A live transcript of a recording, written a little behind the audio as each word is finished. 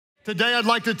Today, I'd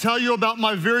like to tell you about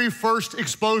my very first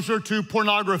exposure to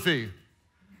pornography.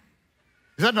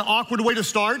 Is that an awkward way to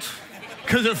start?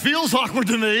 Because it feels awkward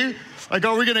to me. Like,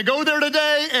 are we gonna go there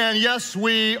today? And yes,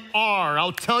 we are.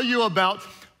 I'll tell you about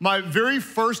my very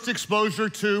first exposure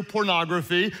to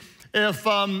pornography. If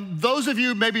those of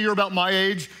you, maybe you're about my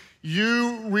age,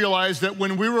 you realize that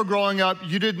when we were growing up,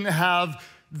 you didn't have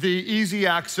the easy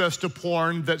access to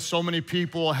porn that so many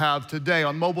people have today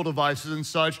on mobile devices and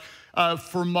such.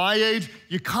 For my age,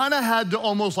 you kind of had to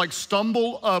almost like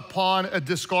stumble upon a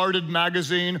discarded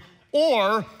magazine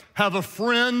or have a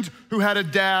friend who had a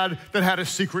dad that had a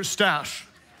secret stash.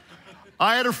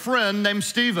 I had a friend named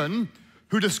Stephen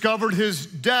who discovered his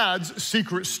dad's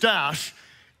secret stash,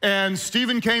 and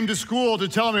Stephen came to school to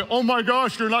tell me, oh my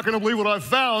gosh, you're not gonna believe what I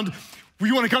found.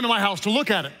 You wanna come to my house to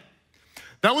look at it?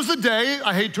 That was the day,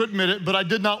 I hate to admit it, but I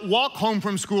did not walk home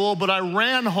from school, but I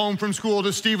ran home from school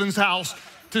to Stephen's house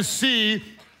to see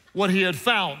what he had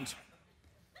found.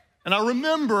 And I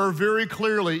remember very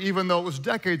clearly, even though it was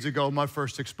decades ago, my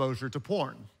first exposure to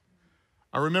porn.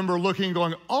 I remember looking and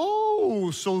going,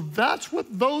 oh, so that's what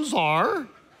those are?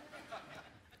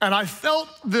 And I felt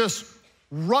this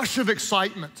rush of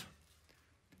excitement,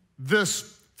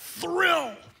 this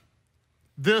thrill,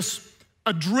 this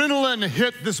adrenaline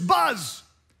hit, this buzz.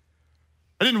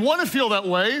 I didn't want to feel that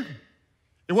way.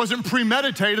 It wasn't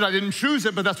premeditated, I didn't choose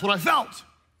it, but that's what I felt.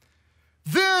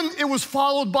 Then it was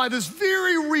followed by this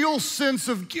very real sense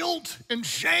of guilt and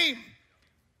shame,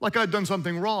 like I'd done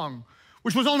something wrong,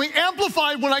 which was only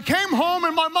amplified when I came home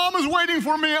and my mom was waiting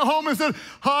for me at home and said,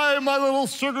 hi, my little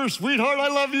sugar sweetheart, I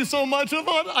love you so much.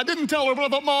 I didn't tell her, but I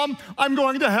thought, Mom, I'm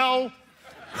going to hell.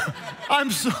 I'm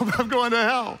going to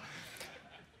hell.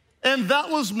 And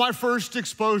that was my first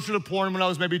exposure to porn when I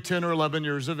was maybe 10 or 11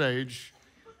 years of age.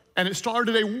 And it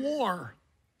started a war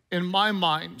in my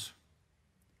mind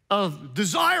of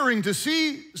desiring to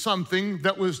see something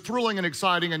that was thrilling and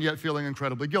exciting and yet feeling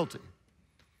incredibly guilty.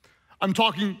 I'm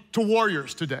talking to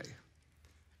warriors today.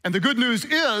 And the good news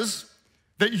is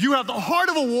that you have the heart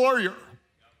of a warrior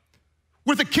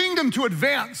with a kingdom to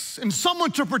advance and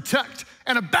someone to protect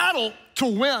and a battle to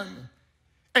win.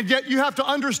 And yet you have to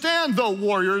understand, though,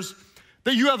 warriors,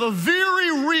 that you have a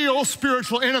very real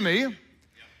spiritual enemy,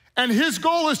 and his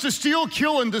goal is to steal,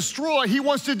 kill, and destroy. He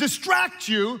wants to distract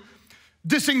you,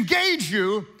 disengage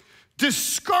you,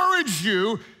 discourage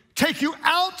you, take you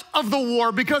out of the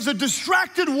war, because a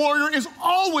distracted warrior is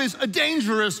always a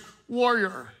dangerous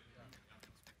warrior.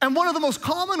 And one of the most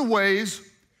common ways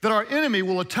that our enemy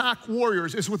will attack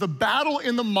warriors is with a battle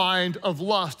in the mind of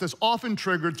lust that's often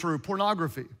triggered through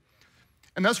pornography.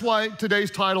 And that's why today's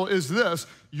title is this: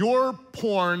 Your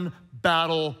Porn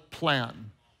Battle Plan.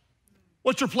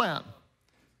 What's your plan?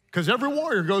 Because every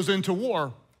warrior goes into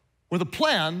war with a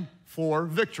plan for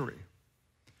victory.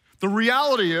 The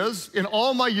reality is, in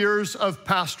all my years of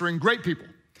pastoring great people,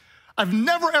 I've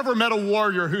never ever met a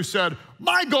warrior who said,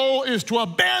 my goal is to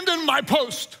abandon my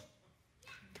post.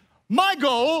 My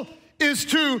goal is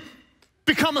to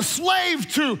become a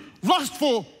slave to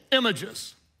lustful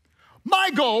images.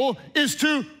 My goal is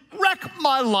to wreck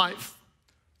my life,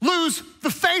 lose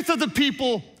the faith of the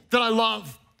people that I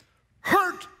love,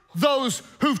 hurt those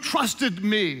who've trusted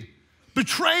me,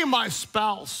 betray my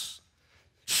spouse,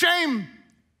 shame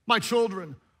my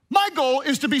children. My goal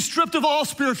is to be stripped of all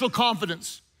spiritual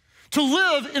confidence, to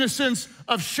live in a sense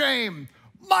of shame.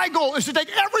 My goal is to take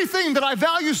everything that I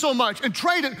value so much and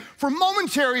trade it for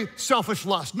momentary selfish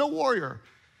lust. No warrior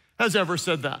has ever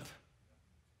said that.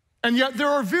 And yet there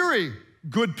are very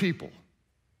good people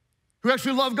who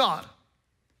actually love God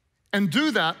and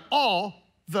do that all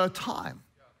the time.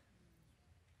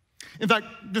 In fact,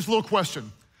 just a little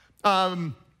question.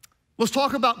 Let's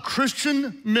talk about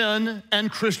Christian men and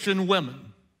Christian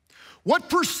women. What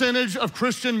percentage of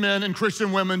Christian men and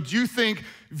Christian women do you think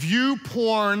view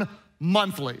porn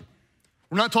monthly?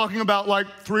 We're not talking about like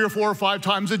 3 or 4 or 5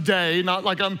 times a day, not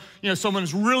like someone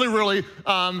who's really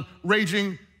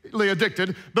ragingly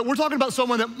addicted, but we're talking about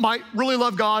someone that might really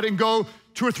love God and go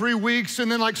 2 or 3 weeks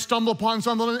and then like stumble upon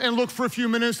something and look for a few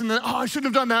minutes and then, oh, I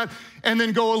shouldn't have done that, and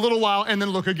then go a little while and then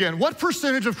look again. What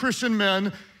percentage of Christian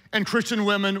men and Christian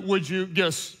women would you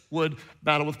guess would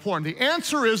battle with porn? The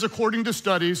answer is, according to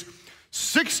studies,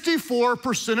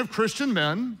 64% of Christian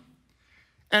men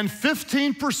and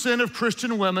 15% of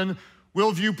Christian women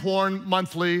will view porn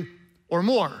monthly or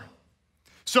more.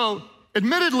 So,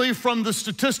 admittedly, from the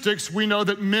statistics, we know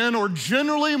that men are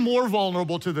generally more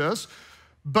vulnerable to this,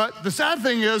 But the sad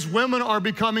thing is women are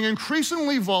becoming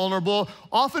increasingly vulnerable,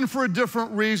 often for a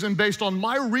different reason. Based on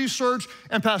my research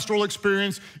and pastoral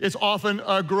experience, it's often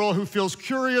a girl who feels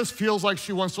curious, feels like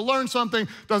she wants to learn something,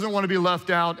 doesn't want to be left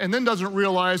out, and then doesn't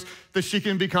realize that she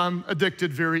can become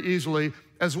addicted very easily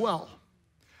as well.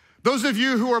 Those of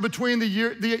you who are between the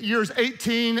years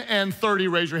 18 and 30,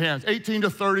 raise your hands. 18 to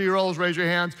 30-year-olds, raise your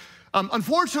hands.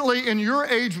 Unfortunately, in your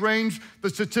age range, the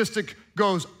statistic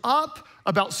goes up.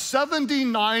 About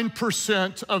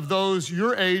 79% of those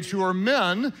your age who are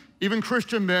men, even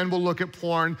Christian men, will look at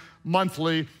porn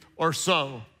monthly or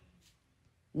so.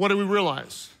 What do we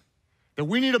realize? That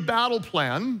we need a battle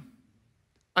plan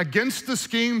against the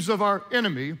schemes of our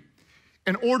enemy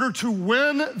in order to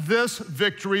win this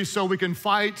victory so we can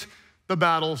fight the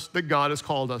battles that God has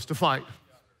called us to fight.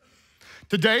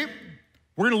 Today,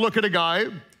 we're gonna look at a guy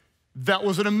that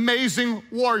was an amazing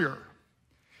warrior.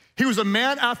 He was a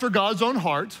man after God's own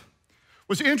heart.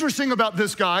 What's interesting about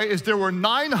this guy is there were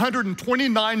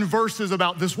 929 verses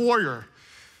about this warrior.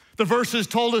 The verses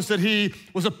told us that he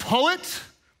was a poet,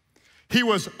 he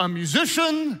was a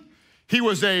musician, he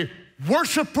was a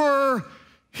worshiper,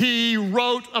 he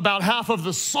wrote about half of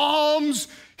the Psalms,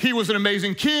 he was an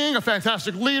amazing king, a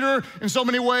fantastic leader in so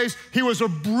many ways. He was a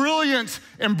brilliant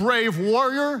and brave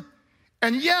warrior.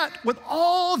 And yet, with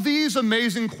all these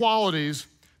amazing qualities,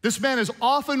 this man is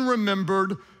often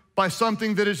remembered by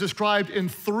something that is described in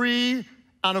 3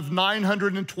 out of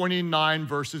 929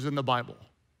 verses in the Bible.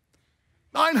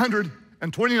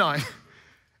 929.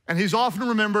 And he's often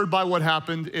remembered by what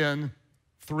happened in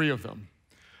 3 of them.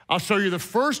 I'll show you the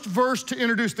first verse to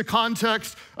introduce the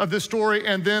context of this story,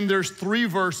 and then there's 3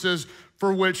 verses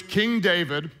for which King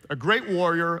David, a great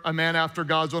warrior, a man after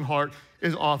God's own heart,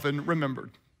 is often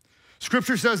remembered.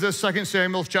 Scripture says this, 2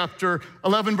 Samuel chapter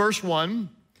 11, verse 1.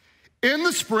 In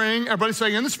the spring, everybody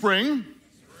say in the spring.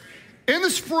 In the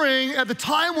spring, at the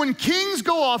time when kings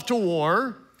go off to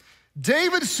war,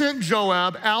 David sent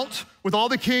Joab out with all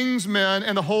the king's men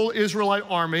and the whole Israelite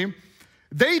army.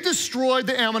 They destroyed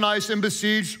the Ammonites and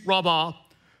besieged Rabbah,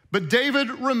 but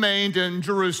David remained in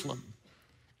Jerusalem.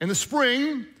 In the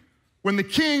spring, when the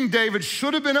king David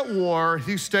should have been at war,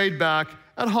 he stayed back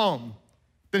at home.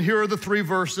 Then here are the 3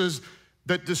 verses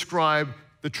that describe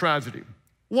the tragedy.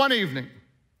 One evening,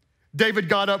 David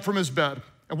got up from his bed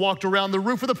and walked around the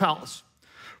roof of the palace.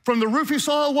 From the roof, he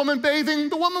saw a woman bathing.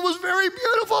 The woman was very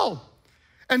beautiful.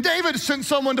 And David sent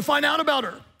someone to find out about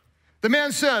her. The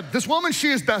man said, "This woman, she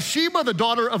is Bathsheba, the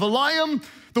daughter of Eliam,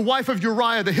 the wife of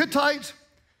Uriah the Hittite."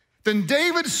 Then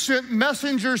David sent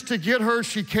messengers to get her.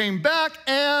 She came back,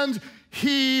 and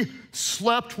he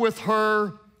slept with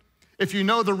her. If you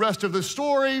know the rest of the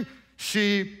story,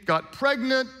 she got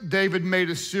pregnant. David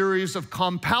made a series of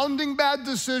compounding bad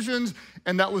decisions,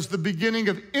 and that was the beginning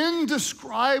of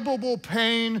indescribable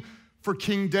pain for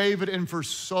King David and for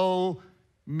so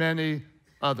many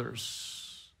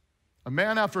others. A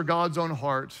man after God's own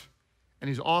heart, and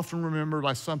he's often remembered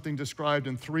by something described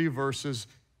in 3 verses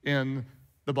in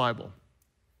the Bible.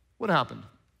 What happened?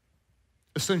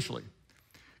 Essentially,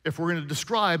 if we're going to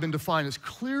describe and define as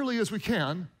clearly as we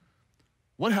can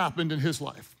what happened in his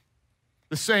life,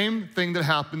 the same thing that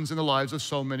happens in the lives of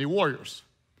so many warriors.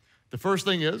 The first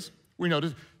thing is, we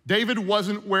notice, David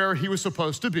wasn't where he was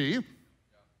supposed to be.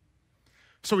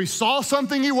 So he saw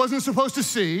something he wasn't supposed to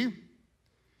see.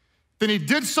 Then he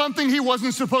did something he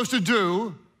wasn't supposed to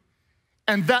do.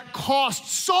 And that cost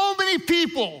so many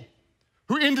people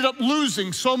who ended up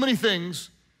losing so many things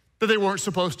that they weren't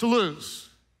supposed to lose.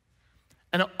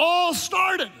 And it all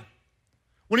started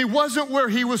when he wasn't where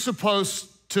he was supposed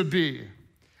to be.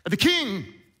 At the king,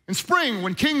 in spring,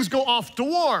 when kings go off to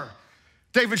war,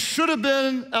 David should have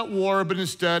been at war, but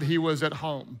instead he was at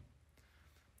home.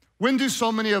 When do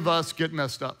so many of us get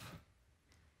messed up?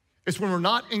 It's when we're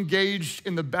not engaged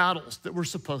in the battles that we're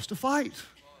supposed to fight.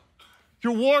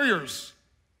 You're warriors.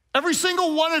 Every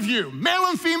single one of you, male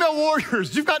and female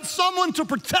warriors, you've got someone to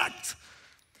protect.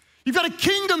 You've got a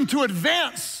kingdom to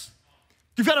advance.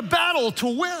 You've got a battle to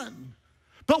win.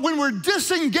 But when we're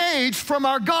disengaged from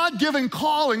our God-given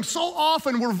calling, so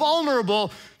often we're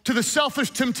vulnerable to the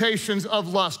selfish temptations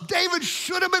of lust. David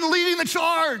should have been leading the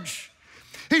charge.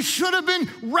 He should have been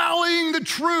rallying the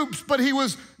troops, but he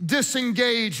was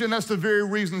disengaged, and that's the very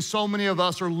reason so many of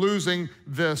us are losing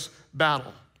this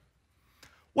battle.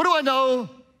 What do I know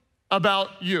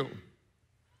about you?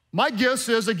 My guess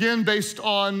is, again, based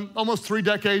on almost 3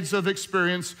 decades of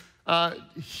experience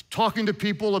talking to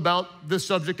people about this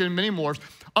subject and many more,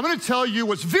 I'm gonna tell you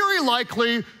what's very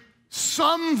likely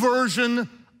some version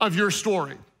of your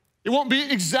story. It won't be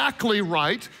exactly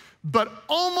right, but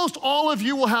almost all of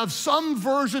you will have some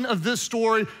version of this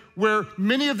story where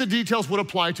many of the details would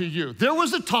apply to you. There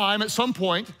was a time at some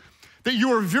point that you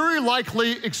were very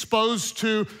likely exposed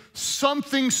to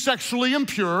something sexually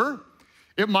impure.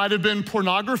 It might have been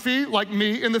pornography, like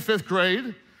me in the 5th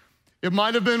grade. It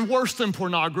might have been worse than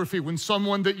pornography when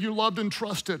someone that you loved and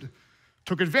trusted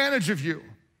took advantage of you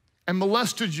and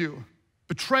molested you,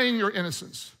 betraying your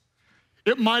innocence.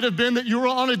 It might have been that you were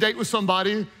on a date with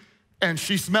somebody and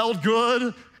she smelled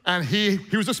good and he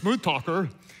was a smooth talker,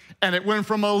 and it went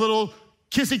from a little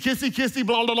kissy,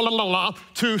 blah, blah, blah, blah, blah,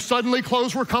 to suddenly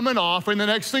clothes were coming off, and the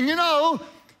next thing you know,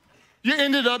 you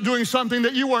ended up doing something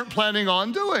that you weren't planning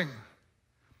on doing.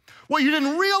 What you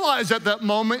didn't realize at that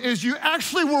moment is you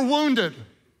actually were wounded.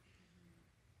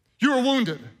 You were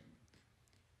wounded.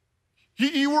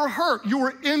 You were hurt. You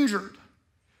were injured.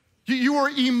 You were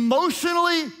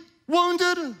emotionally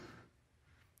wounded.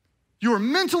 You were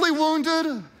mentally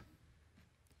wounded.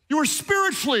 You were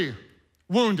spiritually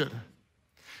wounded.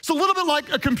 It's a little bit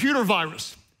like a computer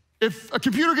virus. If a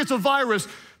computer gets a virus,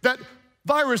 that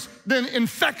virus then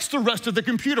infects the rest of the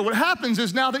computer. What happens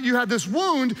is now that you have this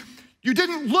wound, you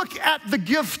didn't look at the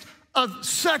gift of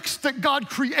sex that God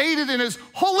created in His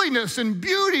holiness and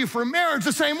beauty for marriage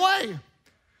the same way.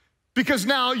 Because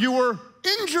now you were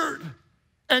injured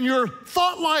and your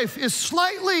thought life is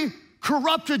slightly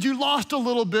corrupted. You lost a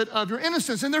little bit of your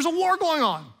innocence. And there's a war going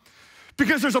on.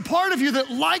 Because there's a part of you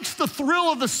that likes the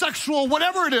thrill of the sexual,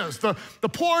 whatever it is, the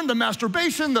porn, the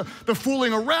masturbation, the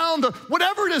fooling around,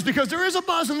 whatever it is, because there is a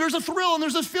buzz and there's a thrill and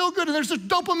there's this feel good and there's this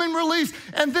dopamine release,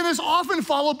 and then it's often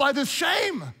followed by this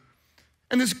shame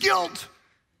and this guilt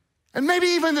and maybe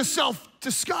even this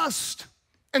self-disgust.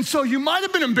 And so you might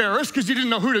have been embarrassed because you didn't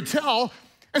know who to tell,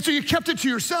 and so you kept it to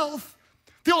yourself.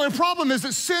 The only problem is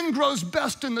that sin grows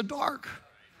best in the dark.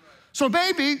 So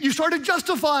maybe you started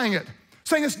justifying it,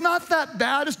 saying it's not that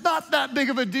bad, it's not that big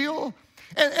of a deal.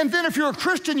 And then if you're a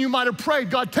Christian, you might have prayed,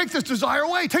 God, take this desire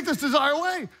away, take this desire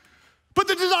away. But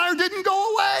the desire didn't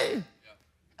go away.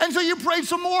 And so you prayed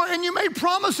some more and you made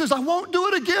promises, I won't do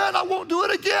it again, I won't do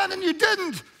it again, and you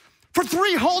didn't for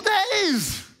 3 whole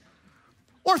days,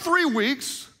 or 3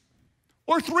 weeks,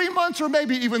 or 3 months, or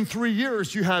maybe even 3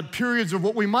 years. You had periods of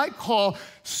what we might call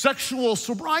sexual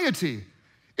sobriety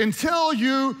until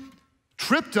you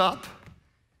tripped up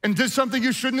and did something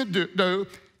you shouldn't do,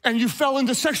 and you fell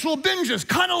into sexual binges,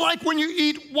 kind of like when you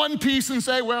eat one piece and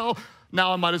say, well,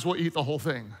 now I might as well eat the whole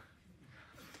thing.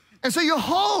 And so you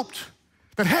hoped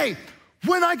that, hey,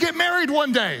 when I get married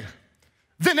one day,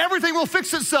 then everything will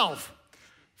fix itself.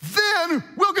 Then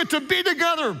we'll get to be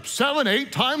together 7,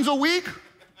 8 times a week.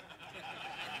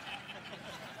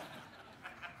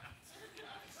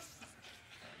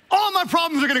 All my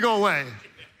problems are gonna go away.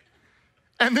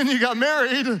 And then you got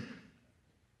married,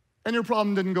 and your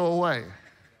problem didn't go away.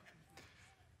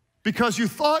 Because you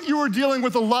thought you were dealing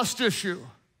with a lust issue.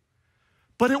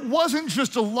 But it wasn't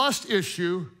just a lust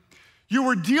issue. You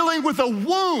were dealing with a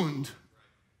wound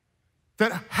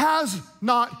that has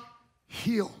not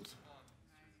healed.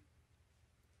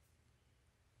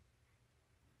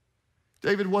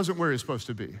 David wasn't where he was supposed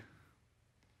to be.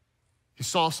 He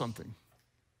saw something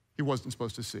he wasn't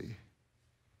supposed to see.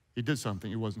 He did something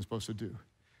he wasn't supposed to do.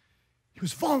 He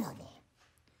was vulnerable,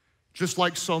 just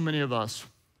like so many of us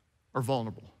are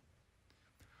vulnerable.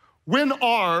 When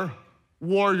are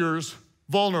warriors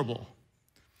vulnerable?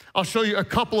 I'll show you a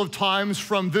couple of times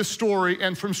from this story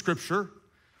and from Scripture.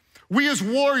 We as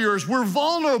warriors, we're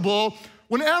vulnerable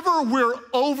whenever we're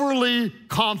overly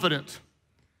confident.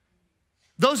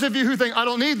 Those of you who think, I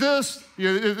don't need this,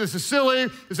 this is silly,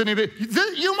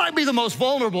 you might be the most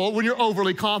vulnerable when you're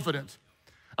overly confident.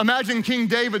 Imagine King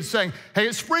David saying, hey,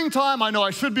 it's springtime, I know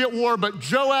I should be at war, but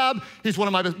Joab, he's one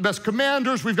of my best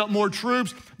commanders, we've got more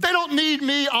troops. They don't need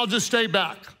me, I'll just stay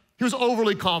back. He was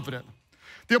overly confident.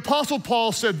 The Apostle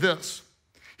Paul said this.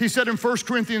 He said in 1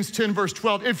 Corinthians 10, verse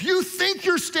 12, if you think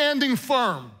you're standing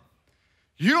firm,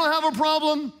 you don't have a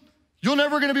problem, you're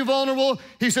never gonna be vulnerable.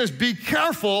 He says, be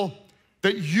careful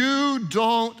that you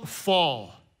don't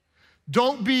fall.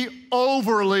 Don't be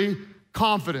overly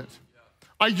confident.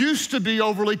 I used to be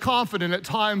overly confident at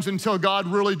times until God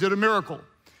really did a miracle.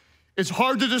 It's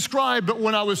hard to describe, but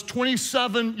when I was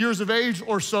 27 years of age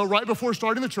or so, right before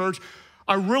starting the church,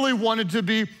 I really wanted to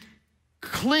be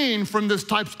clean from this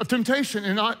type of temptation.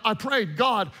 And I prayed,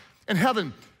 God in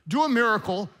heaven, do a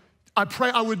miracle. I pray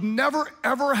I would never,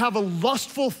 ever have a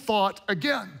lustful thought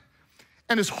again.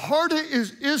 And as hard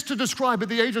as it is to describe, at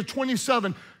the age of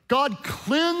 27, God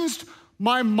cleansed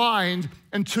my mind,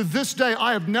 and to this day,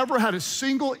 I have never had a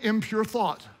single impure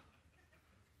thought.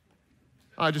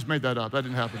 I just made that up. That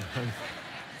didn't happen.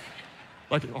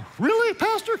 Like, oh, really,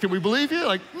 Pastor? Can we believe you?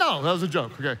 Like, no, that was a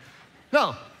joke, okay.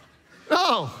 No,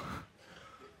 No.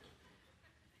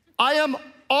 I am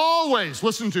always,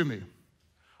 listen to me,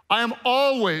 I am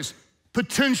always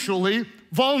potentially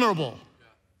vulnerable.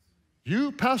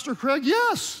 You, Pastor Craig?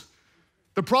 Yes.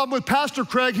 The problem with Pastor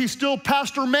Craig, he's still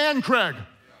Pastor Man Craig.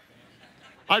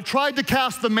 I've tried to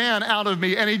cast the man out of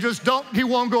me and he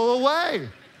won't go away.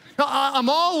 No, I'm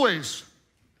always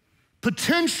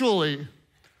potentially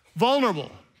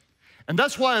vulnerable. And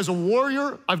that's why as a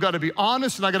warrior, I've got to be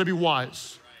honest and I've got to be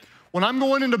wise. When I'm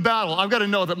going into battle, I've got to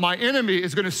know that my enemy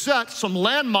is going to set some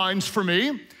landmines for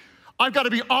me. I've got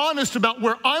to be honest about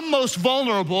where I'm most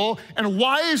vulnerable and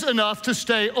wise enough to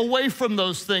stay away from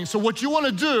those things. So what you want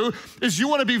to do is you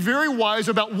want to be very wise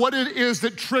about what it is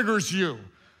that triggers you.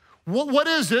 What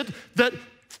is it that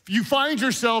you find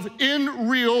yourself in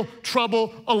real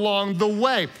trouble along the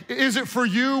way? Is it for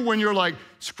you when you're like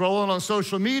scrolling on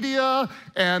social media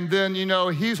and then, you know,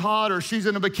 he's hot or she's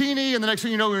in a bikini and the next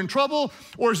thing you know, you're in trouble?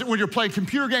 Or is it when you're playing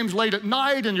computer games late at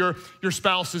night and your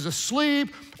spouse is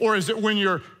asleep? Or is it when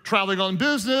you're traveling on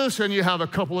business and you have a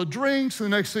couple of drinks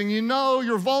and the next thing you know,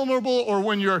 you're vulnerable? Or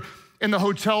when you're in the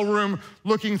hotel room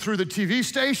looking through the TV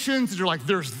stations and you're like,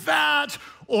 there's that.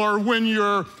 Or when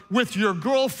you're with your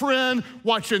girlfriend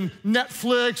watching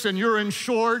Netflix and you're in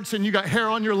shorts and you got hair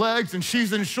on your legs and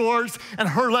she's in shorts and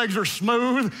her legs are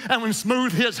smooth, and when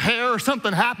smooth hits hair,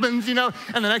 something happens, you know,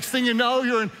 and the next thing you know,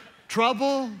 you're in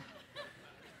trouble.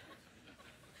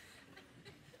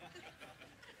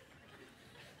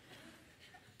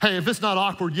 Hey, if it's not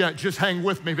awkward yet, just hang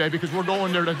with me, baby, because we're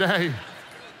going there today.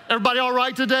 Everybody all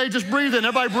right today? Just breathe in.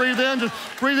 Everybody breathe in. Just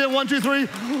breathe in, 1, 2, 3.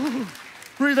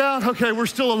 Breathe out. Okay, we're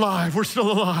still alive. We're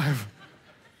still alive.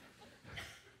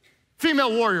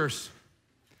 Female warriors.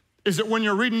 Is it when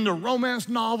you're reading a romance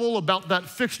novel about that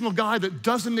fictional guy that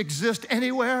doesn't exist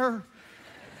anywhere?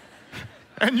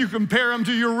 And you compare him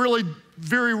to your really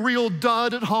very real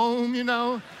dud at home, you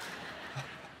know?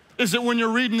 Is it when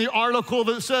you're reading the article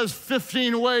that says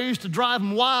 15 ways to drive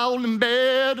them wild in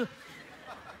bed?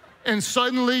 And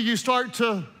suddenly you start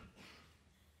to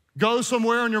go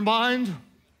somewhere in your mind?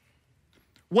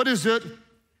 What is it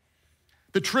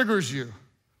that triggers you?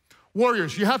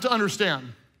 Warriors, you have to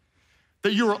understand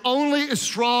that you are only as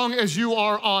strong as you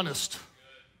are honest.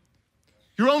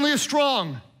 You're only as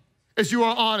strong as you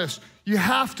are honest. You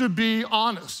have to be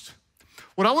honest.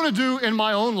 What I want to do in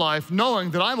my own life,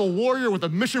 knowing that I'm a warrior with a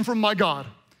mission from my God,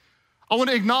 I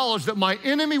want to acknowledge that my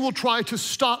enemy will try to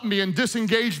stop me and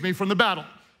disengage me from the battle.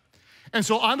 And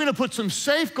so I'm going to put some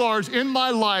safeguards in my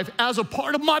life as a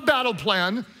part of my battle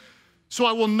plan so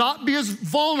I will not be as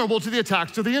vulnerable to the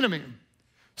attacks of the enemy.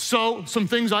 So some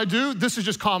things I do, this is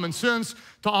just common sense,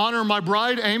 to honor my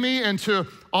bride, Amy, and to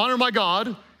honor my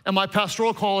God and my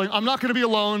pastoral calling. I'm not gonna be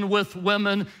alone with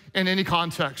women in any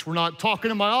context. We're not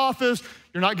talking in my office,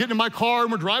 you're not getting in my car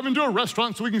and we're driving to a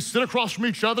restaurant so we can sit across from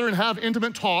each other and have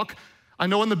intimate talk. I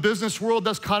know in the business world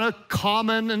that's kind of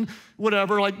common and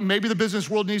whatever, like maybe the business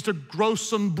world needs to grow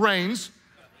some brains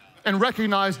and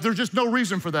recognize there's just no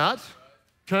reason for that,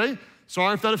 okay?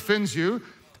 Sorry if that offends you.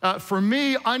 For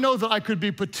me, I know that I could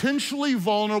be potentially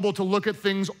vulnerable to look at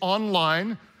things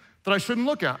online that I shouldn't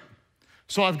look at.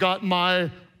 So I've got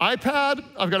my iPad,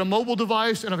 I've got a mobile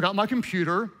device, and I've got my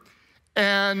computer,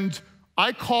 and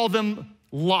I call them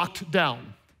locked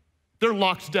down. They're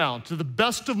locked down. To the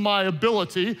best of my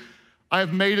ability, I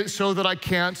have made it so that I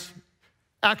can't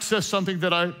access something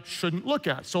that I shouldn't look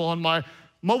at. So on my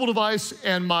mobile device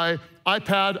and my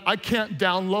iPad, I can't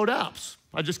download apps.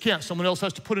 I just can't. Someone else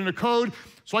has to put in a code,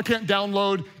 so I can't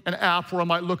download an app where I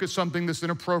might look at something that's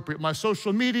inappropriate. My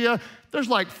social media, there's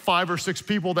like 5 or 6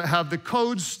 people that have the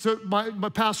codes to my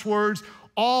passwords.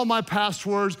 All my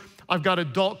passwords, I've got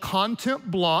adult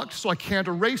content blocked, so I can't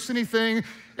erase anything.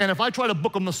 And if I try to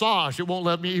book a massage, it won't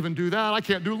let me even do that. I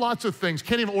can't do lots of things.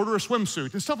 Can't even order a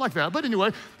swimsuit and stuff like that. But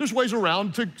anyway, there's ways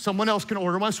around to someone else can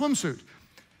order my swimsuit.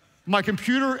 My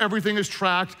computer, everything is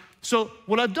tracked. So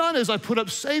what I've done is I put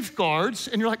up safeguards,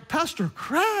 and you're like, Pastor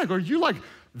Craig, are you like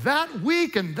that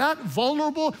weak and that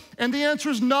vulnerable? And the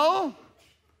answer is no.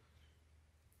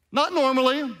 Not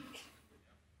normally.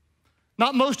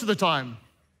 Not most of the time.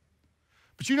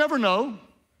 But you never know.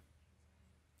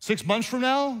 6 months from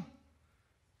now,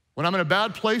 when I'm in a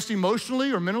bad place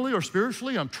emotionally or mentally or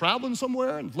spiritually, I'm traveling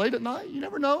somewhere and late at night, you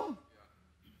never know.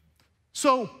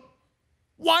 So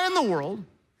why in the world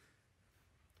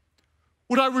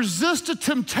would I resist a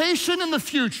temptation in the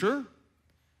future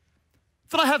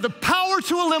that I have the power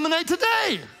to eliminate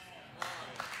today?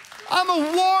 I'm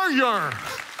a warrior.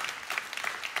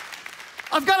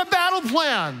 I've got a battle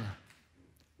plan.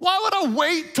 Why would I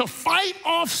wait to fight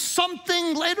off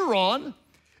something later on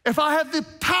if I have the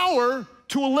power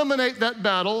to eliminate that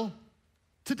battle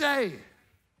today.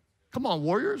 Come on,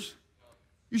 warriors.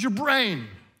 Use your brain.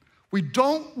 We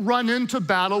don't run into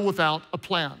battle without a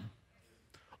plan.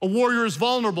 A warrior is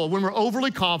vulnerable when we're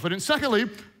overly confident. Secondly,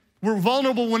 we're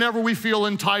vulnerable whenever we feel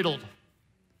entitled.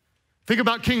 Think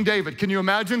about King David. Can you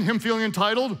imagine him feeling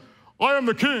entitled? I am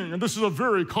the king, and this is a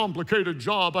very complicated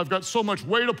job. I've got so much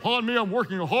weight upon me. I'm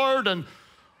working hard, and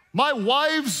my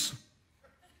wives,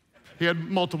 he had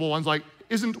multiple ones, like,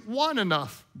 isn't one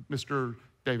enough, Mr.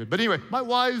 David? But anyway, my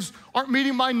wives aren't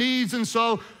meeting my needs, and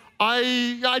so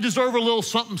I deserve a little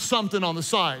something on the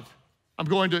side. I'm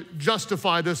going to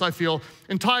justify this. I feel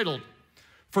entitled.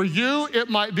 For you, it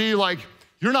might be like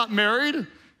you're not married,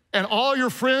 and all your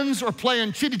friends are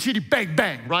playing chitty chitty bang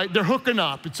bang, right? They're hooking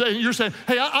up. You're saying,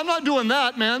 hey, I'm not doing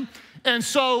that, man. And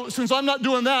so since I'm not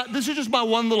doing that, this is just my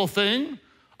one little thing.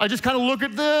 I just kind of look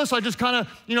at this. I just kind of,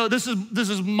 this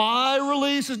is my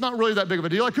release. It's not really that big of a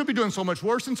deal. I could be doing so much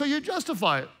worse, and so you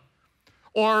justify it.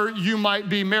 Or you might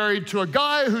be married to a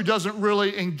guy who doesn't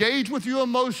really engage with you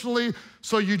emotionally,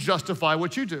 so you justify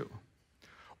what you do.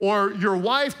 Or your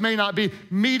wife may not be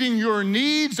meeting your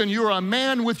needs, and you're a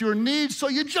man with your needs, so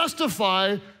you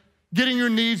justify getting your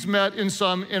needs met in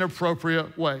some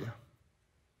inappropriate way.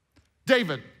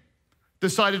 David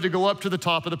decided to go up to the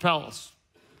top of the palace.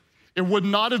 It would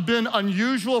not have been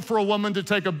unusual for a woman to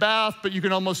take a bath, but you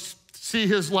can almost see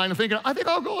his line of thinking, I think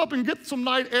I'll go up and get some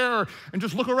night air and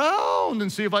just look around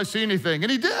and see if I see anything.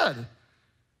 And he did.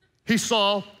 He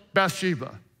saw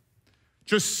Bathsheba.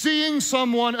 Just seeing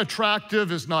someone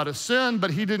attractive is not a sin,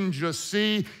 but he didn't just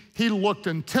see, he looked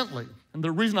intently. And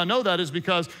the reason I know that is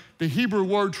because the Hebrew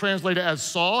word translated as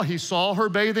saw, he saw her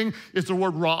bathing, is the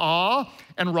word ra'ah.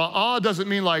 And ra'ah doesn't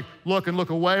mean like look and look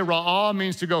away. Ra'ah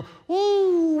means to go,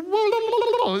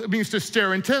 ooh, it means to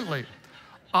stare intently.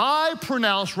 I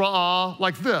pronounce ra'ah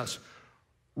like this.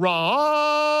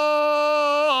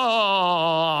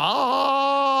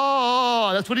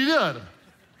 Ra'ah. That's what he did.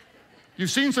 You've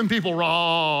seen some people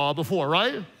ra'ah before,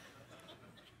 right?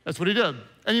 That's what he did.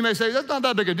 And you may say, that's not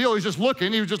that big a deal. He's just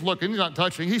looking. He was just looking. He's not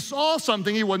touching. He saw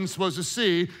something he wasn't supposed to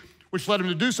see, which led him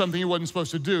to do something he wasn't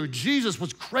supposed to do. Jesus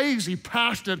was crazy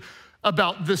passionate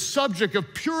about this subject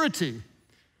of purity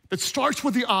that starts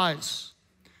with the eyes.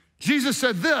 Jesus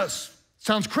said this,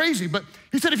 sounds crazy, but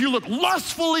he said if you look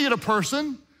lustfully at a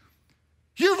person,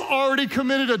 you've already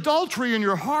committed adultery in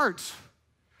your heart.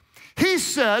 He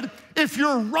said, if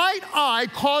your right eye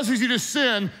causes you to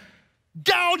sin,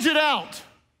 gouge it out.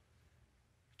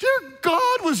 Dear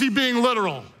God, was he being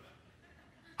literal?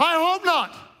 I hope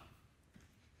not.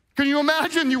 Can you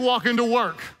imagine you walk into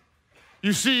work,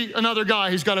 you see another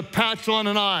guy, he's got a patch on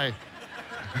an eye,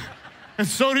 and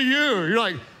so do you. You're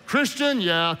like, Christian?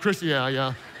 Yeah, Christian,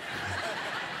 yeah.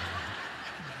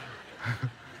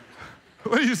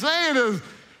 What he's saying is,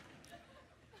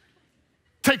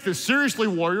 take this seriously,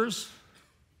 warriors.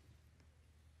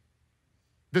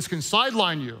 This can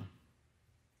sideline you.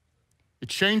 It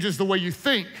changes the way you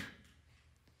think.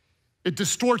 It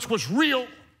distorts what's real.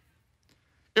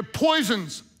 It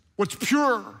poisons what's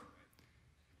pure.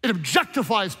 It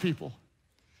objectifies people.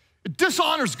 It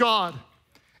dishonors God.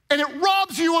 And it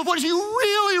robs you of what you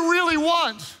really, really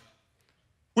want,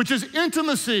 which is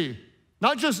intimacy,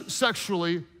 not just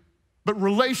sexually, but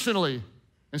relationally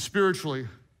and spiritually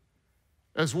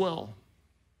as well.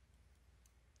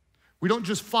 We don't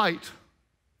just fight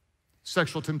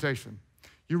sexual temptation.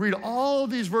 You read all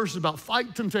these verses about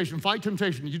fight temptation, fight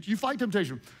temptation. You fight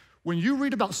temptation. When you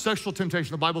read about sexual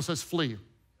temptation, the Bible says flee.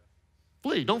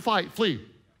 Flee, don't fight, flee.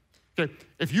 Okay,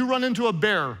 if you run into a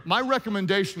bear, my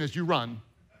recommendation is you run.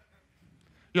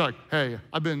 You're like, hey,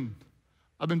 I've been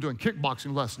doing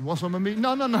kickboxing lessons. Want some of me?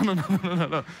 No.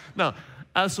 No,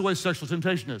 that's the way sexual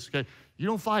temptation is, okay? You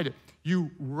don't fight it.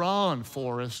 You run,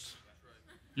 Forrest.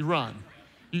 You run.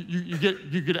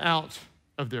 You get out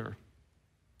of there.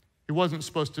 He wasn't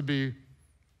supposed to be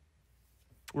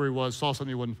where he was, saw something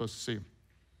he wasn't supposed to see.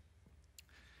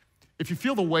 If you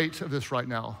feel the weight of this right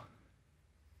now,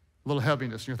 a little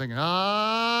heaviness, and you're thinking,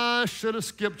 I should have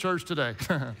skipped church today.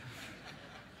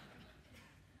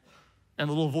 And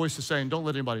the little voice is saying, don't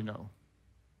let anybody know.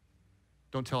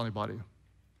 Don't tell anybody.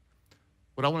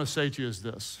 What I want to say to you is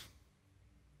this,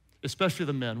 especially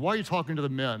the men. Why are you talking to the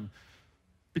men?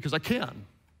 Because I can,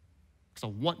 because I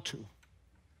want to.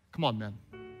 Come on, men.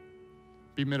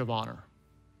 Be men of honor.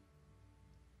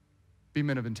 Be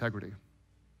men of integrity.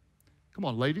 Come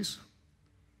on, ladies.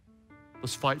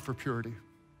 Let's fight for purity.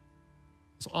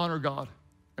 Let's honor God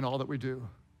in all that we do.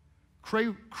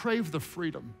 Crave the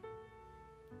freedom.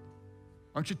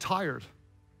 Aren't you tired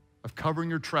of covering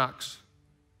your tracks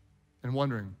and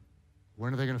wondering,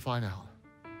 when are they going to find out?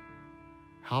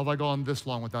 how have I gone this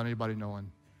long without anybody knowing?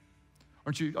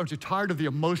 Aren't you tired of the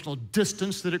emotional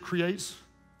distance that it creates?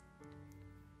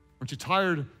 Aren't you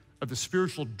tired of the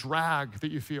spiritual drag that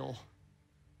you feel?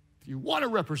 You want to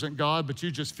represent God, but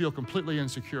you just feel completely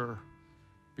insecure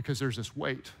because there's this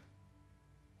weight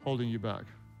holding you back.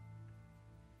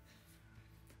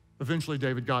 Eventually,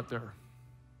 David got there.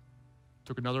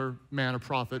 Took another man, a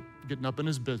prophet, getting up in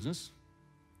his business,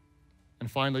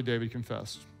 and finally David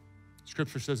confessed.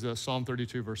 Scripture says this, Psalm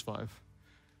 32, verse 5.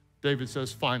 David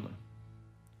says, finally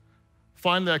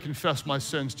I confessed my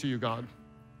sins to you, God.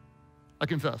 I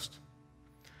confessed.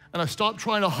 And I stopped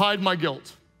trying to hide my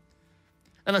guilt.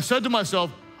 And I said to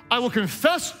myself, I will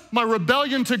confess my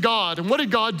rebellion to God. And what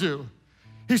did God do?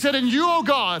 He said, and you, oh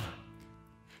God,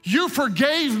 you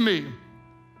forgave me.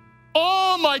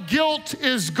 All my guilt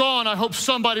is gone. I hope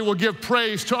somebody will give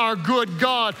praise to our good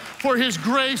God for his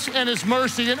grace and his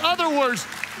mercy. In other words,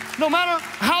 no matter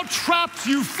how trapped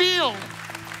you feel,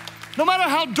 no matter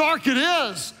how dark it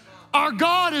is, our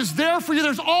God is there for you.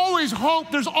 There's always hope.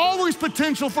 There's always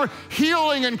potential for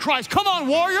healing in Christ. Come on,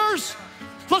 warriors.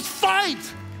 Let's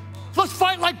fight. Let's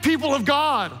fight like people of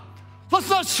God. Let's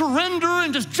not surrender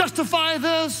and just justify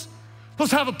this.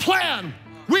 Let's have a plan.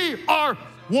 We are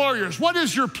warriors. What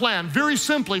is your plan? Very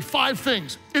simply, 5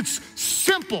 things. It's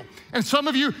simple. And some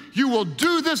of you, you will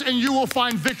do this and you will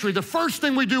find victory. The first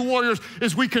thing we do, warriors,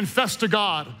 is we confess to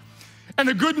God. And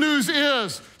the good news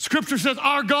is, Scripture says,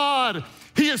 our God,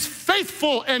 he is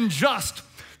faithful and just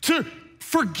to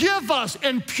forgive us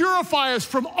and purify us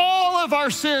from all of our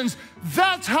sins.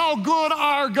 That's how good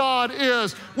our God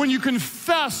is. When you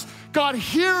confess, God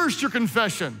hears your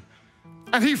confession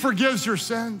and he forgives your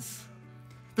sins.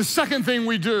 The second thing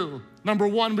we do, number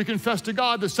 1, we confess to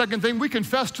God. The second thing, we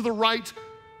confess to the right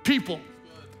people.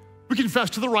 We confess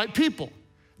to the right people.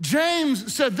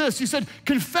 James said this, he said,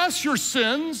 confess your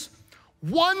sins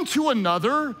one to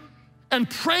another and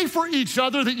pray for each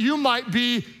other that you might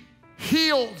be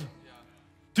healed.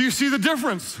 Do you see the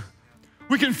difference?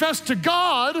 We confess to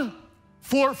God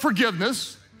for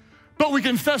forgiveness, but we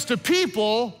confess to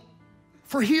people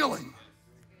for healing.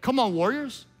 Come on,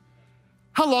 warriors.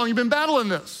 How long have you been battling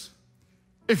this?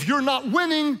 If you're not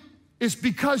winning, it's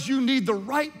because you need the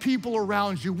right people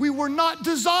around you. We were not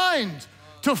designed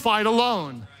to fight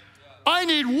alone. I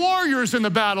need warriors in the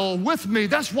battle with me.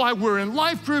 That's why we're in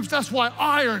life groups. That's why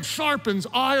iron sharpens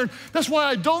iron. That's why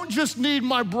I don't just need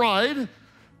my bride,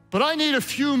 but I need a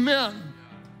few men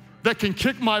that can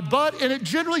kick my butt, and it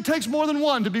generally takes more than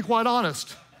one, to be quite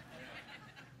honest.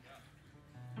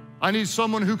 I need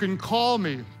someone who can call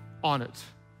me on it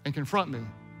and confront me.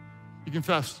 You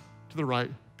confess to the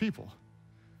right people.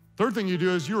 Third thing you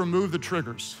do is you remove the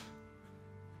triggers.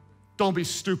 Don't be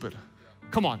stupid.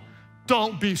 Come on,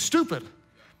 don't be stupid.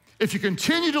 If you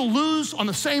continue to lose on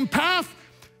the same path,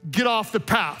 get off the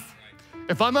path.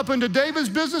 If I'm up into David's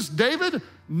business, David,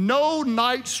 no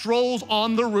night strolls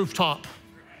on the rooftop.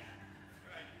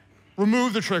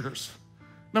 Remove the triggers.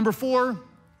 Number 4,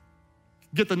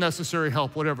 get the necessary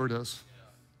help, whatever it is.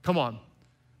 Come on.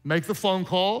 Make the phone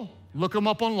call, look them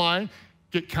up online,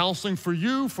 get counseling for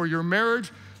you, for your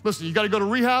marriage. Listen, you gotta go to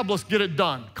rehab, let's get it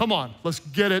done. Come on, let's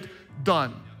get it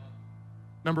done.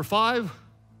 Number 5,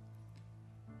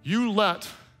 you let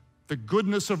the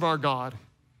goodness of our God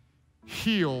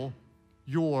heal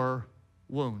your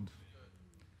wound.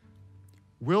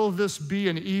 Will this be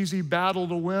an easy battle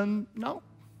to win? No.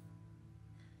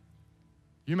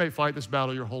 You may fight this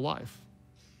battle your whole life.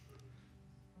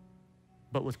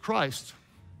 But with Christ,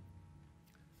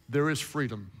 there is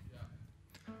freedom.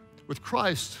 With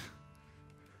Christ,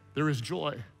 there is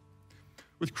joy.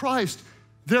 With Christ,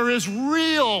 there is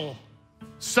real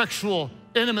sexual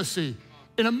intimacy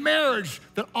in a marriage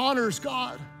that honors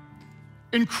God.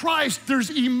 In Christ, there's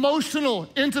emotional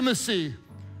intimacy,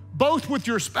 both with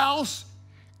your spouse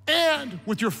and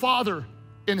with your Father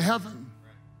in heaven.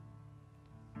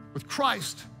 With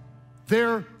Christ,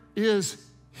 there is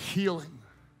healing.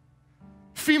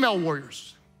 Female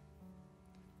warriors.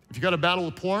 If you got a battle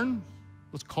with porn,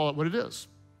 let's call it what it is.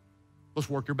 Let's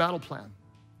work your battle plan.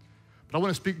 But I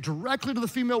want to speak directly to the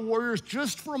female warriors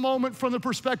just for a moment from the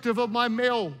perspective of my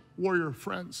male warrior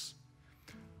friends.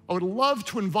 I would love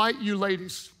to invite you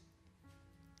ladies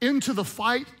into the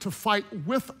fight to fight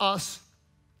with us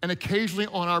and occasionally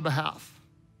on our behalf,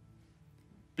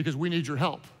 because we need your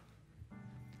help.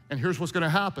 And here's what's going to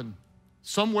happen.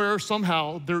 Somewhere,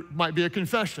 somehow, there might be a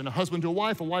confession, a husband to a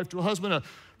wife to a husband, a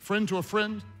friend to a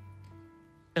friend.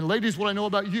 And ladies, what I know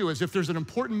about you is if there's an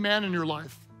important man in your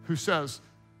life who says,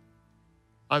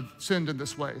 I've sinned in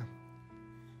this way,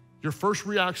 your first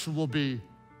reaction will be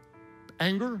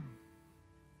anger,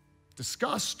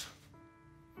 disgust,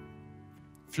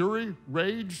 fury,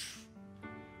 rage.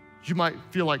 You might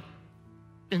feel like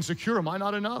insecure. Am I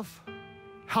not enough?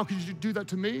 How could you do that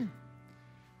to me?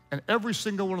 And every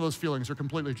single one of those feelings are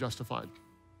completely justified.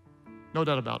 No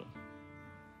doubt about it.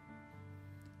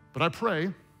 But I pray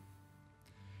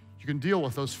you can deal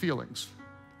with those feelings.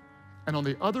 And on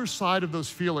the other side of those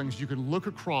feelings, you can look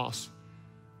across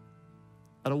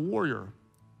at a warrior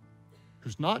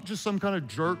who's not just some kind of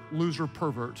jerk, loser,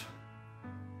 pervert,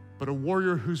 but a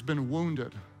warrior who's been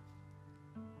wounded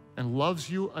and loves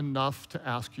you enough to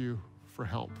ask you for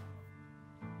help.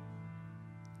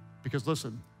 Because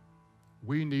listen,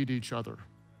 we need each other.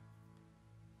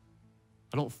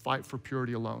 I don't fight for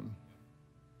purity alone.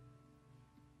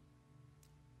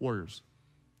 Warriors,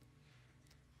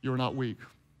 you're not weak.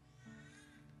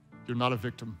 You're not a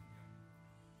victim.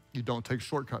 You don't take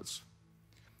shortcuts.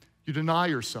 You deny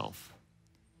yourself.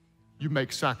 You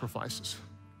make sacrifices.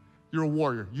 You're a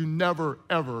warrior. You never,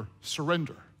 ever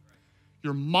surrender.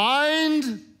 Your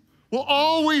mind will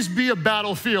always be a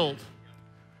battlefield,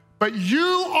 but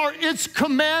you are its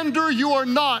commander. You are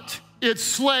not its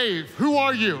slave. Who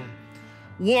are you?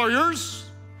 Warriors,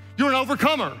 you're an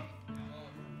overcomer.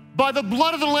 By the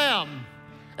blood of the Lamb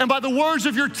and by the words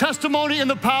of your testimony in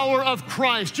the power of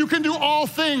Christ. You can do all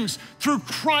things through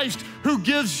Christ who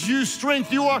gives you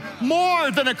strength. You are more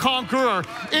than a conqueror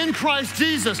in Christ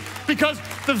Jesus, because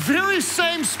the very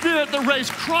same Spirit that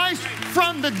raised Christ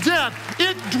from the dead,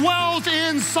 it dwells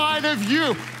inside of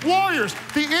you. Warriors,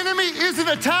 the enemy isn't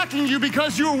attacking you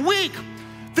because you're weak.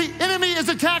 The enemy is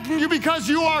attacking you because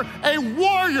you are a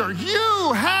warrior.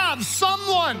 You have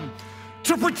someone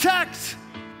to protect.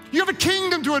 You have a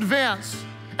kingdom to advance,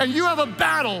 and you have a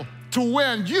battle to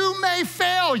win. You may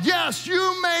fail, yes,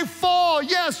 you may fall,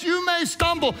 yes, you may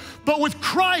stumble, but with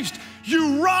Christ,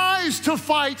 you rise to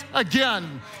fight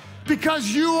again, because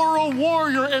you are a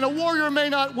warrior, and a warrior may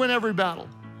not win every battle,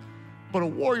 but a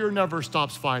warrior never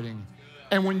stops fighting.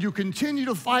 And when you continue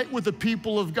to fight with the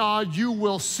people of God, you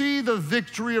will see the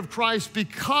victory of Christ,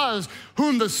 because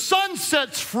whom the Son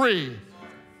sets free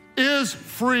is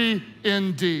free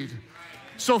indeed.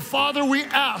 So, Father, we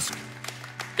ask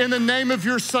in the name of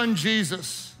your Son,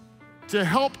 Jesus, to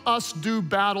help us do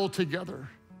battle together,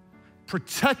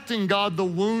 protecting, God, the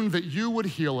wound that you would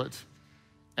heal it,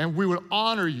 and we would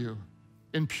honor you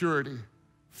in purity,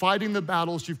 fighting the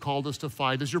battles you've called us to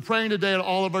fight. As you're praying today at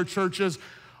all of our churches,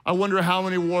 I wonder how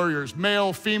many warriors,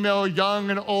 male, female, young,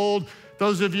 and old,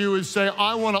 those of you who say,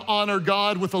 I want to honor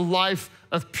God with a life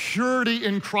of purity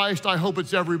in Christ. I hope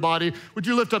it's everybody. Would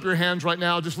you lift up your hands right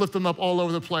now? Just lift them up all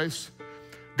over the place.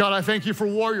 God, I thank you for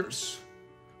warriors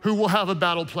who will have a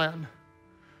battle plan,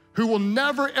 who will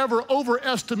never, ever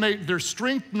overestimate their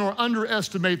strength nor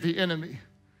underestimate the enemy,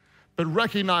 but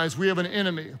recognize we have an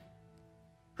enemy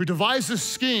who devises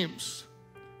schemes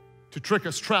to trick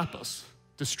us, trap us,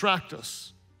 distract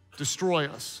us, destroy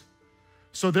us.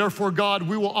 So therefore, God,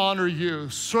 we will honor you,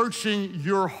 searching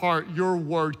your heart, your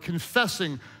word,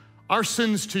 confessing our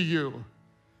sins to you,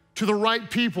 to the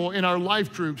right people in our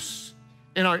life groups,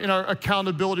 in our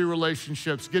accountability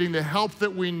relationships, getting the help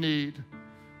that we need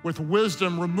with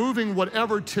wisdom, removing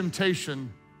whatever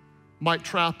temptation might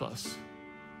trap us.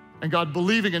 And God,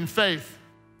 believing in faith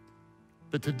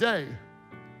that today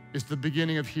is the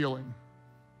beginning of healing,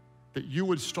 that you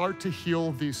would start to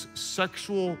heal these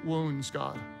sexual wounds,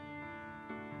 God,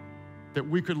 that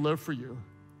we could live for you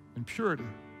in purity,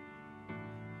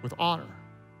 with honor,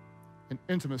 in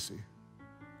intimacy,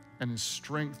 and in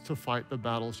strength to fight the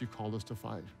battles you called us to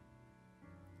fight.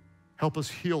 Help us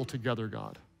heal together,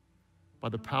 God, by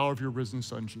the power of your risen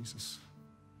Son, Jesus.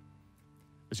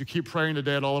 As you keep praying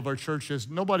today at all of our churches,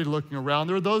 nobody looking around,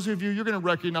 there are those of you, you're gonna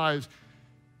recognize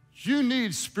you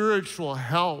need spiritual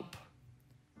help.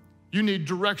 You need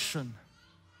direction.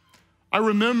 I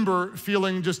remember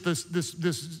feeling just this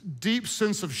deep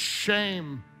sense of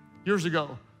shame years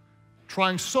ago,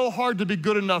 trying so hard to be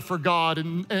good enough for God,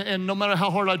 and no matter how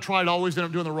hard I tried, I always ended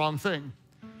up doing the wrong thing.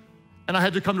 And I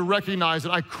had to come to recognize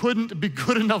that I couldn't be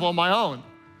good enough on my own.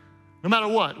 No matter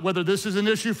what, whether this is an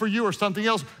issue for you or something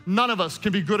else, none of us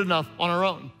can be good enough on our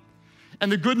own.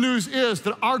 And the good news is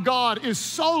that our God is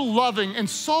so loving and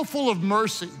so full of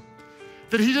mercy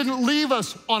that he didn't leave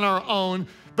us on our own,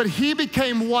 but he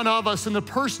became one of us in the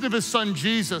person of his Son,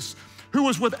 Jesus, who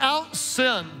was without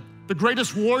sin, the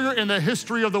greatest warrior in the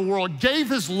history of the world, gave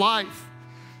his life,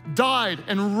 died,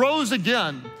 and rose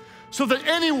again, so that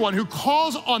anyone who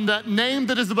calls on that name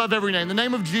that is above every name, the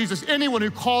name of Jesus, anyone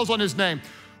who calls on his name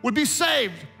would be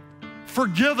saved,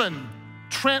 forgiven,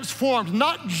 transformed,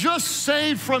 not just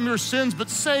saved from your sins, but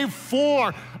saved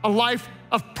for a life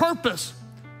of purpose,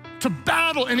 to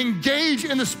battle and engage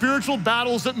in the spiritual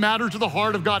battles that matter to the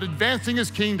heart of God, advancing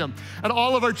his kingdom. At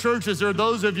all of our churches, there are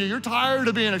those of you, you're tired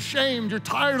of being ashamed, you're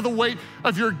tired of the weight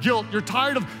of your guilt, you're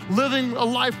tired of living a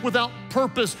life without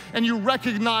purpose, and you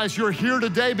recognize you're here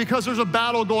today because there's a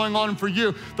battle going on for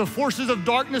you. The forces of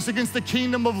darkness against the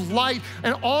kingdom of light,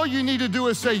 and all you need to do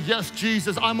is say, yes,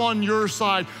 Jesus, I'm on your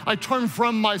side. I turn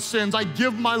from my sins. I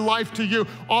give my life to you.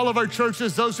 All of our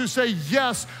churches, those who say,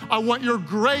 yes, I want your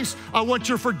grace, I want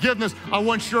your forgiveness, I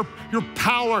want your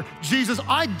power. Jesus,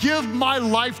 I give my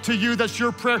life to you. That's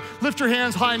your prayer. Lift your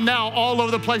hands high now all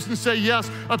over the place and say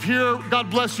yes. Up here, God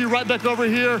bless you. Right back over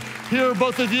here. Here,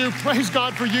 both of you. Praise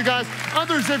God for you guys.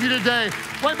 Others of you today,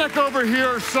 right back over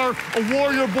here, sir, a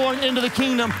warrior born into the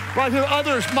kingdom. Right here,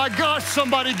 others, my gosh,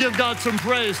 somebody give God some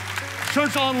praise.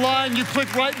 Church online, you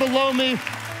click right below me.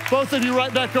 Both of you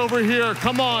right back over here.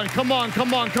 Come on, come on,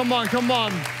 come on, come on, come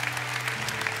on.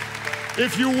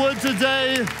 If you would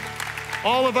today,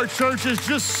 all of our churches,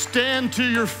 just stand to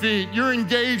your feet. You're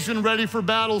engaged and ready for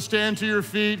battle. Stand to your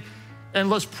feet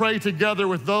and let's pray together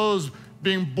with those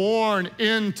being born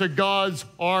into God's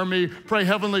army. Pray,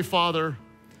 Heavenly Father,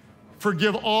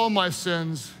 forgive all my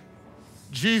sins.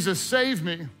 Jesus, save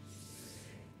me.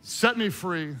 Set me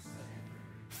free.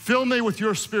 Fill me with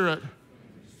your Spirit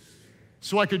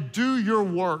so I could do your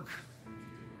work,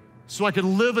 so I could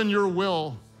live in your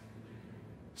will,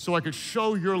 so I could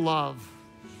show your love.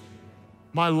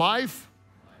 My life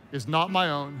is not my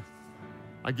own.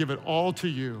 I give it all to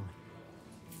you.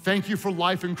 Thank you for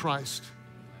life in Christ.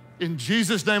 In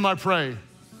Jesus' name I pray.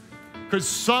 Could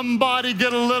somebody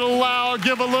get a little loud,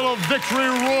 give a little victory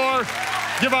roar,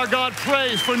 give our God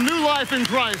praise for new life in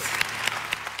Christ.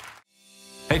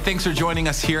 Hey, thanks for joining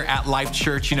us here at Life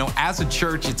Church. You know, as a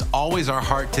church, it's always our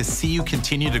heart to see you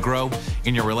continue to grow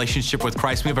in your relationship with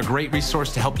Christ. We have a great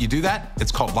resource to help you do that.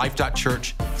 It's called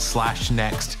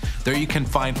life.church/next. There you can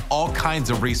find all kinds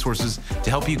of resources to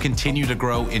help you continue to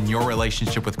grow in your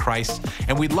relationship with Christ.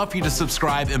 And we'd love for you to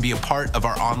subscribe and be a part of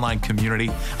our online community.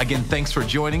 Again, thanks for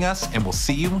joining us, and we'll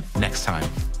see you next time.